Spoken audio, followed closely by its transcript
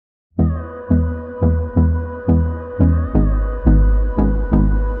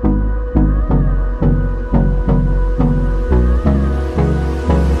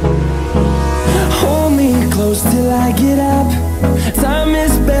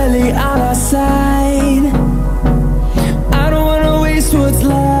side. I don't wanna waste what's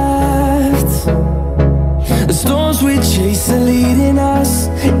left. The storms we chase are leading us,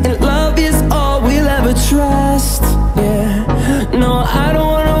 and love is all we'll ever trust. Yeah, no, I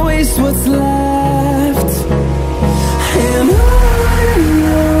don't wanna waste what's left. And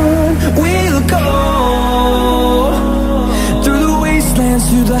on we'll go, through the wastelands,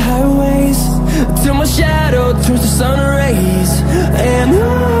 through the highways, till my shadow turns to sun rays. And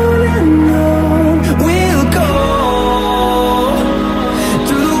on we'll go,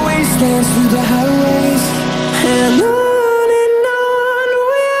 through the wastelands, through the highways, and on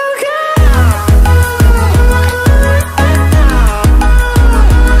we'll go.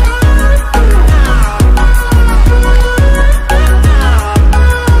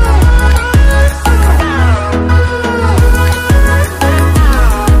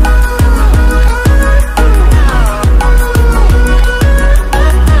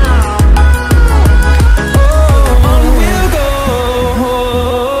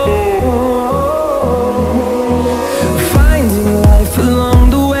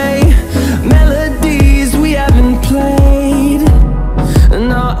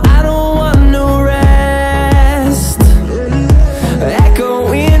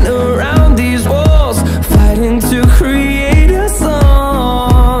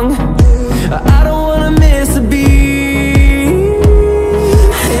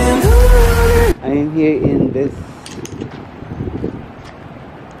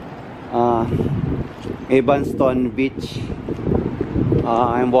 Evanston beach.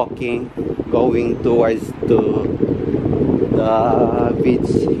 I'm walking, going towards to the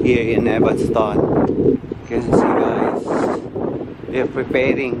beach here in Evanston. You can see, guys, they're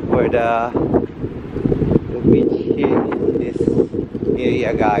preparing for the beach here in this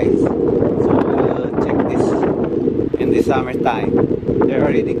area, guys. So we'll check this in the summertime. They're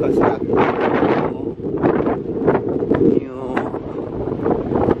already constructing new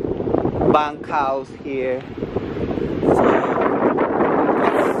bunk house here. So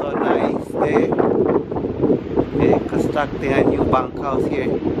it's so nice. They're constructing a new bunk house here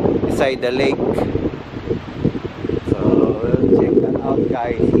beside the lake. So we'll check that out,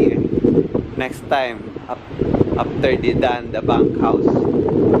 guys, here next time after they done the bunk house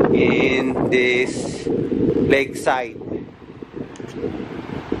in this lakeside.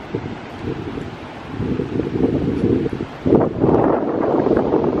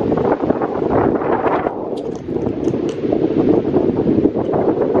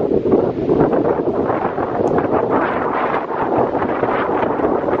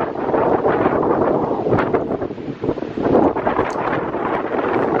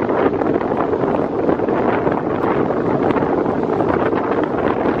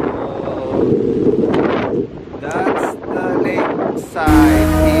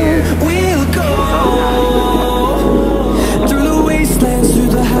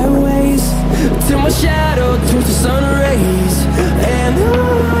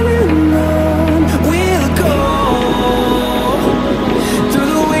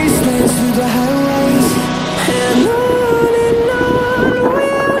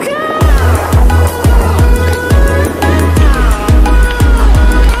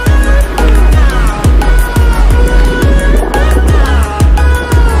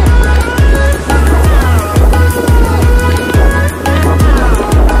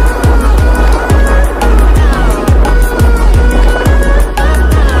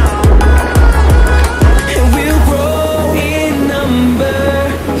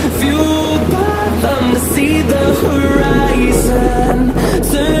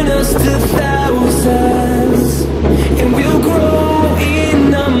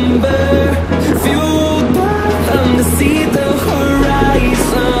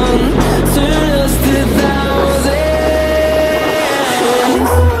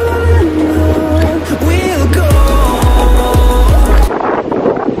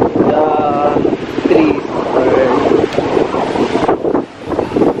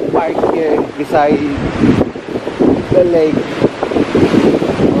 Beside the lake, we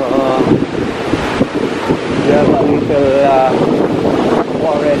have a little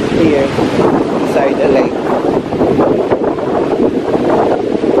forest here beside the lake.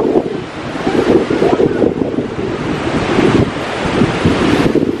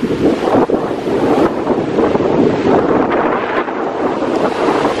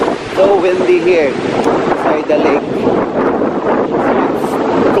 So windy here beside the lake.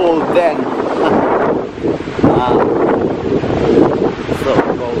 It's cold then. So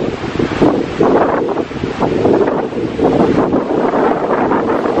cold.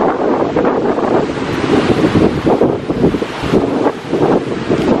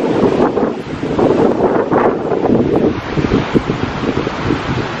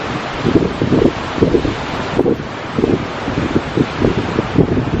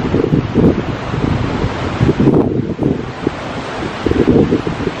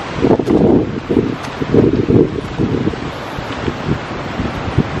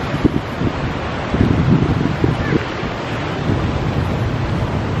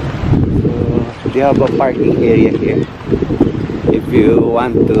 They have a parking area here. If you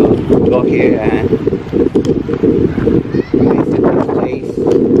want to go here and visit this place,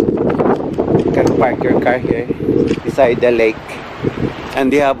 you can park your car here beside the lake.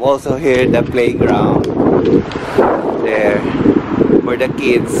 And they have also here the playground there for the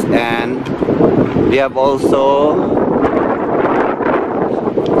kids, and they have also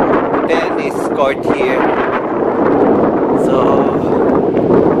tennis court here. So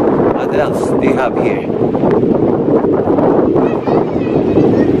what else do you have here?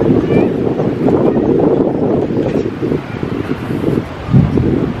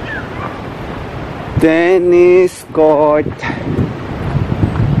 Tennis court.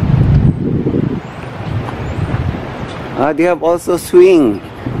 They have also swing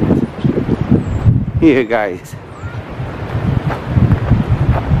here, guys.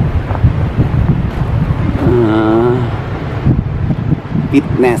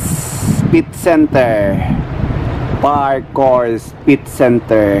 Fitness, Pit Center, Parkour Pit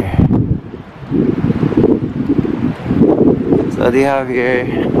Center. So they have here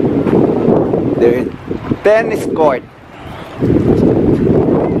their tennis court.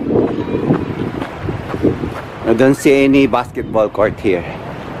 I don't see any basketball court here,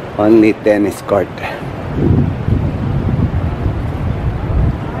 only tennis court.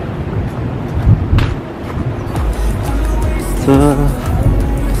 So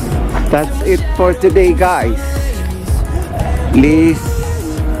that's it for today, guys. Please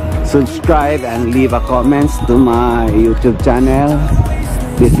subscribe and leave a comments to my YouTube channel.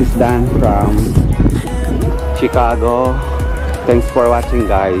 This is Dan from Chicago. Thanks for watching,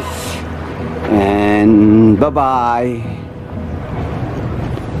 guys, and bye bye.